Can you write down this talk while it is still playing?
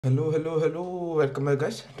Hello, welcome back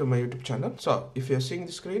guys to my YouTube channel. So if you're seeing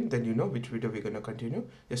the screen, then you know which video we're gonna continue.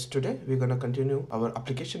 Yes, today we're gonna continue our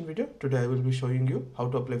application video. Today I will be showing you how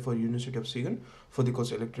to apply for University of Siegen for the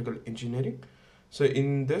course Electrical Engineering. So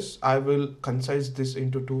in this I will concise this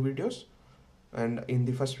into two videos, and in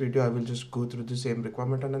the first video I will just go through the same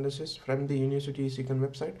requirement analysis from the University of Siegen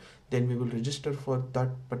website. Then we will register for that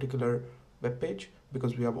particular web page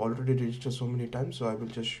because we have already registered so many times, so I will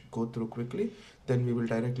just go through quickly. Then we will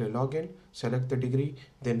directly log in, select the degree,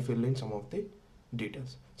 then fill in some of the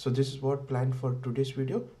details. So this is what planned for today's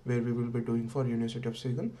video, where we will be doing for University of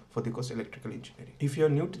Siegen for the course Electrical Engineering. If you are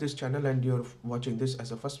new to this channel and you're watching this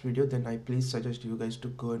as a first video, then I please suggest you guys to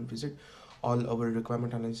go and visit all our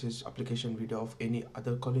requirement analysis application video of any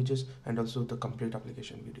other colleges and also the complete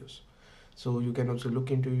application videos. So you can also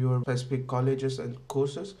look into your specific colleges and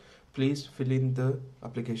courses. Please fill in the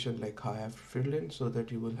application like how I have filled in, so that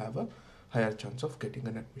you will have a higher chance of getting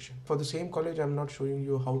an admission. For the same college, I'm not showing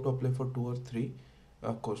you how to apply for 2 or 3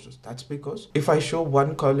 courses. That's because if I show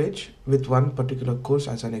one college with one particular course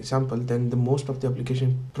as an example, then the most of the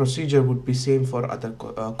application procedure would be same for other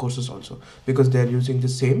courses also, because they are using the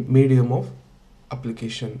same medium of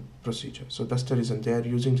application procedure. So that's the reason they are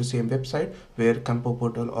using the same website where Campo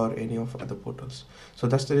portal or any of other portals. So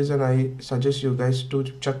that's the reason I suggest you guys to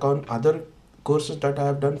check on other courses that I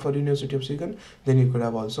have done for University of Siegen. Then you could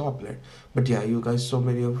have also applied. But yeah, you guys, so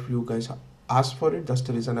many of you guys asked for it. That's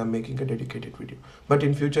the reason I'm making a dedicated video. But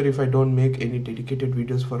in future, if I don't make any dedicated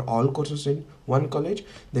videos for all courses in one college,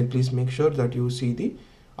 then please make sure that you see the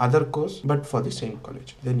other course but for the same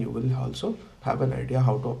college. Then you will also have an idea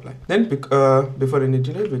how to apply. Then before any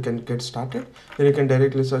delay, we can get started. Then you can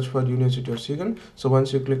directly search for University of Siegen. So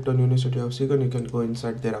once you clicked on University of Siegen, you can go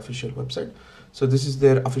inside their official website. So this is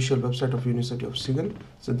their official website of University of Siegen.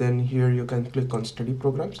 So then here you can click on study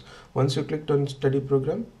programs. Once you clicked on study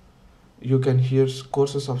program, you can hear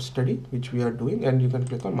courses of study which we are doing, and you can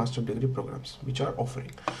click on master degree programs which are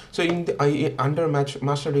offering. So in the under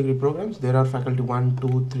master degree programs, there are faculty 1,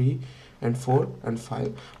 2, 3 and 4 and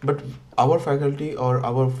 5, but our faculty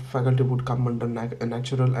would come under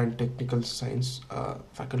natural and technical science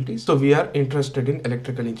faculties. So we are interested in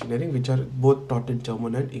electrical engineering, which are both taught in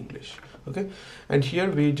German and English. Okay, and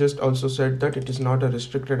here we just also said that it is not a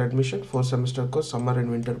restricted admission, 4-semester course, summer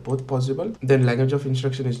and winter both possible. Then language of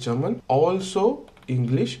instruction is German, also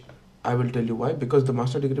English. I will tell you why. Because the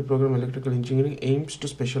master degree program electrical engineering aims to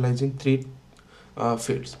specialize in 3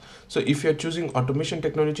 fields. So if you're choosing automation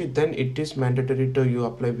technology, then it is mandatory to you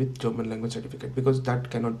apply with German language certificate, because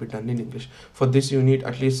that cannot be done in English. For this you need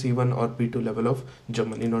at least C1 or B2 level of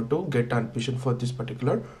German in order to get admission for this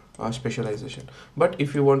particular specialization. But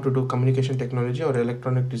if you want to do communication technology or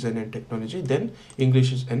electronic design and technology, then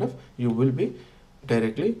English is enough. You will be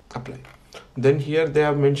directly applying. Then here they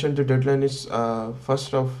have mentioned the deadline is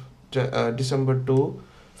 1st of December to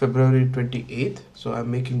February 28th. So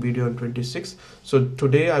I'm making video on 26th. So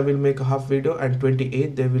today I will make a half video, and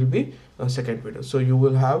 28th there will be a second video. So you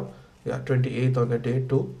will have 28th on the day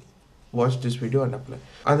to watch this video and apply.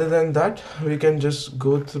 Other than that, we can just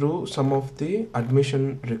go through some of the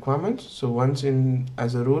admission requirements. So once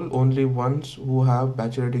as a rule, only ones who have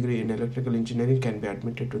bachelor degree in electrical engineering can be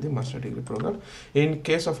admitted to the master degree program. In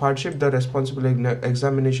case of hardship, the responsible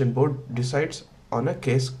examination board decides on a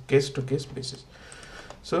case to case basis.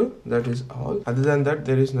 So that is all. Other than that,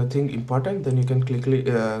 there is nothing important. Then you can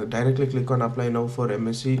directly click on apply now for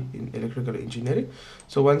MSc in electrical engineering.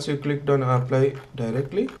 So once you clicked on apply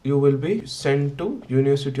directly, you will be sent to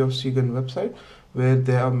University of Siegen website, where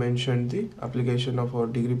they have mentioned the application of our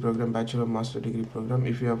degree program, bachelor master degree program.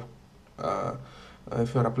 If you are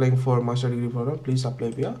applying for master degree program, please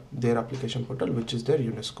apply via their application portal, which is their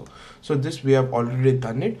UNESCO. So this we have already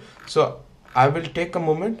done it. So I will take a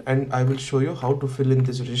moment and I will show you how to fill in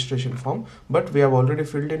this registration form. But we have already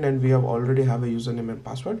filled in and we have already have a username and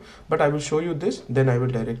password. But I will show you this, then I will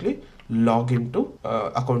directly log into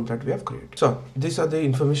account that we have created. So these are the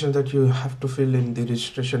information that you have to fill in the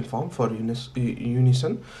registration form for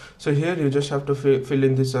Unison. So here you just have to fill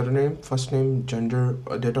in the surname, first name, gender,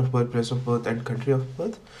 date of birth, place of birth and country of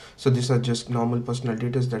birth. So these are just normal personal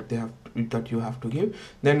details that you have to give.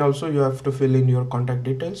 Then also you have to fill in your contact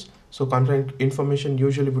details. So contact information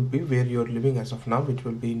usually would be where you're living as of now, which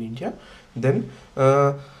will be in India. Then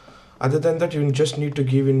other than that, you just need to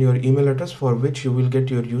give in your email address, for which you will get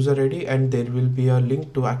your user ID, and there will be a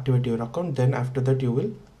link to activate your account. Then after that, you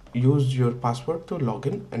will use your password to log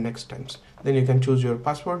in and next times. Then you can choose your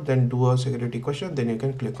password, then do a security question, then you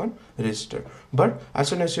can click on register. But as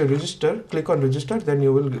soon as you register, click on register, then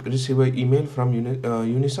you will receive an email from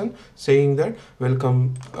Unison saying that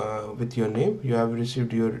welcome with your name, you have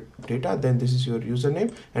received your data, then this is your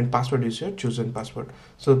username and password is your chosen password.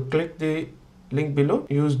 So click the link below,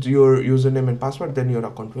 use your username and password, then your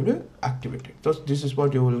account will be activated. So this is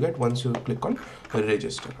what you will get once you click on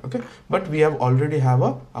register. Okay, but we have already have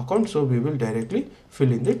a account, so we will directly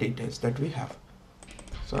fill in the details that we have.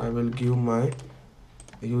 So I will give my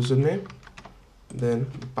username, then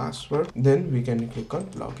password, then we can click on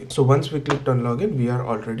login. So once we clicked on login, we are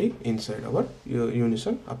already inside our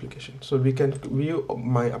Unison application. So we can view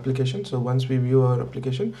my application. So once we view our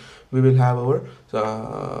application, we will have our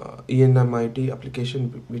ENMIT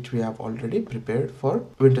application, which we have already prepared for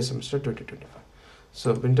winter semester 2025.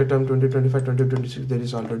 So winter term 2025-2026, there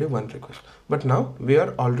is already one request, but now we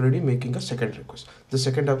are already making a second request. The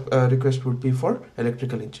second request would be for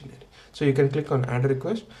electrical engineering. So you can click on add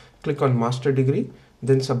request, click on master degree,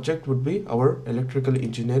 then subject would be our electrical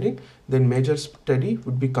engineering, then major study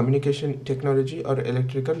would be communication technology or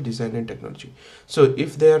electrical design and technology. So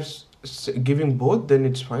if they are giving both, then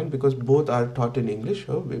it's fine because both are taught in English,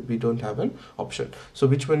 so we don't have an option. So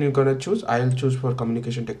which one you're gonna choose? I'll choose for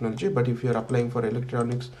communication technology, but if you're applying for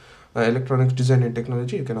electronics design and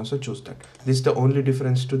technology, you can also choose that. This is the only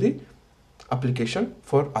difference to the application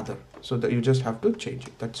for other, so that you just have to change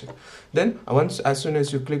it, that's it. Then as soon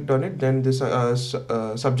as you clicked on it, then this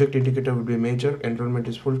subject indicator would be major, enrollment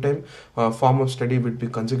is full-time, form of study would be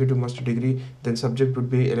consecutive master degree, then subject would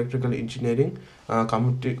be electrical engineering,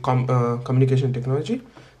 communication technology.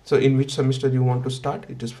 So in which semester you want to start,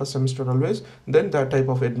 it is first semester always. Then the type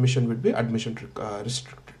of admission would be admission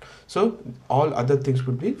restricted. So all other things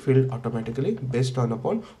would be filled automatically based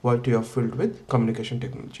upon what you have filled with communication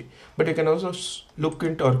technology. But you can also look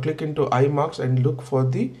into or click into iMarks and look for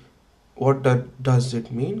the what does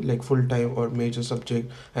it mean, like full-time or major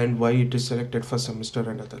subject, and why it is selected first semester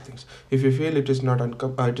and other things. If you feel it is not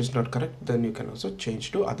correct, then you can also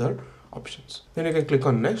change to other options. Then you can click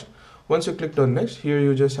on next. Once you clicked on next, here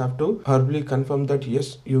you just have to verbally confirm that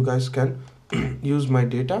yes, you guys can use my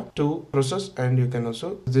data to process, and you can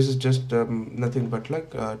also, this is just nothing but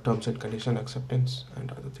like terms and condition acceptance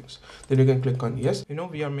and other things. Then you can click on yes. You know,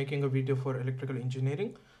 we are making a video for electrical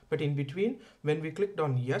engineering, but in between, when we clicked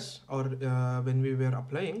on yes, or when we were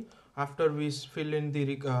applying, after we fill in the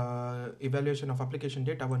evaluation of application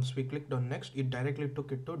data, once we clicked on next, it directly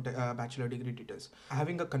took it to bachelor degree details.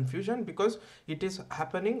 Having a confusion because it is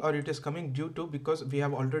happening, or it is coming due to because we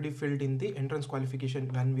have already filled in the entrance qualification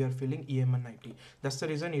when we are filling EMNIT. That's the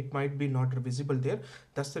reason it might be not visible there.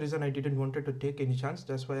 That's the reason I didn't wanted to take any chance.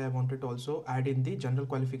 That's why I wanted to also add in the general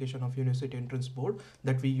qualification of University Entrance Board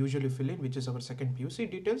that we usually fill in, which is our second PUC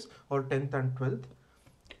details or 10th and 12th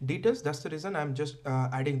details. That's the reason I'm just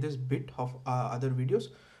adding this bit of other videos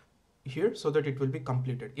here so that it will be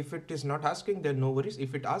completed. If it is not asking, then no worries.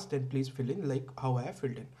 If it asks, then please fill in like how I have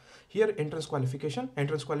filled in. Here, entrance qualification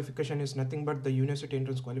is nothing but the university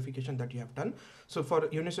entrance qualification that you have done. So for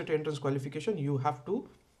university entrance qualification, you have to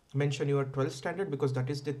mention your 12th standard because that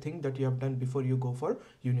is the thing that you have done before you go for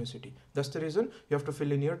university. That's the reason you have to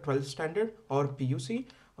fill in your 12th standard or PUC,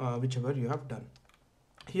 whichever you have done.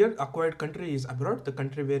 Here, acquired country is abroad. The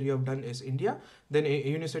country where you have done is India. Then a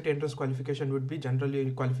university entrance qualification would be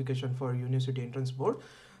generally qualification for University Entrance Board.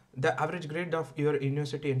 The average grade of your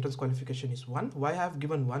university entrance qualification is 1. Why I have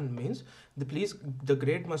given 1 means the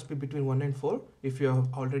grade must be between 1 and 4 if you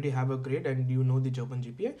already have a grade and you know the German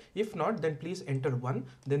GPA. If not, then please enter 1.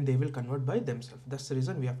 Then they will convert by themselves. That's the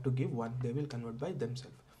reason we have to give 1. They will convert by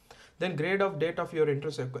themselves. Then grade of date of your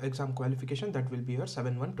entrance exam qualification, that will be your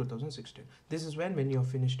 7/1/2016. This is when you have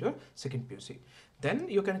finished your second PUC. Then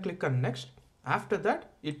you can click on next. After that,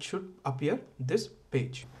 it should appear this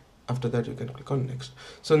page. After that, you can click on next.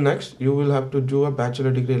 So next, you will have to do a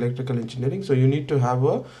bachelor degree electrical engineering. So you need to have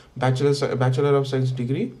a bachelor of science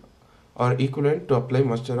degree or equivalent to apply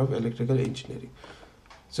master of electrical engineering.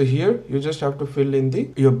 So here you just have to fill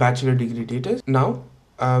in your bachelor degree details. Now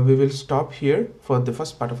we will stop here for the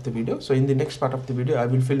first part of the video. So in the next part of the video, I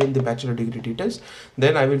will fill in the bachelor degree details.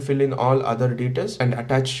 Then I will fill in all other details and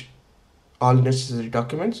attach all necessary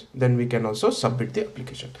documents. Then we can also submit the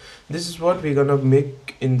application. This is what we're gonna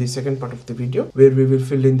make in the second part of the video, where we will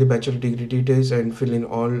fill in the bachelor degree details and fill in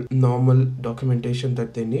all normal documentation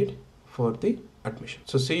that they need for the admission.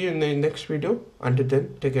 So see you in the next video. Until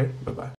then, take care. Bye bye.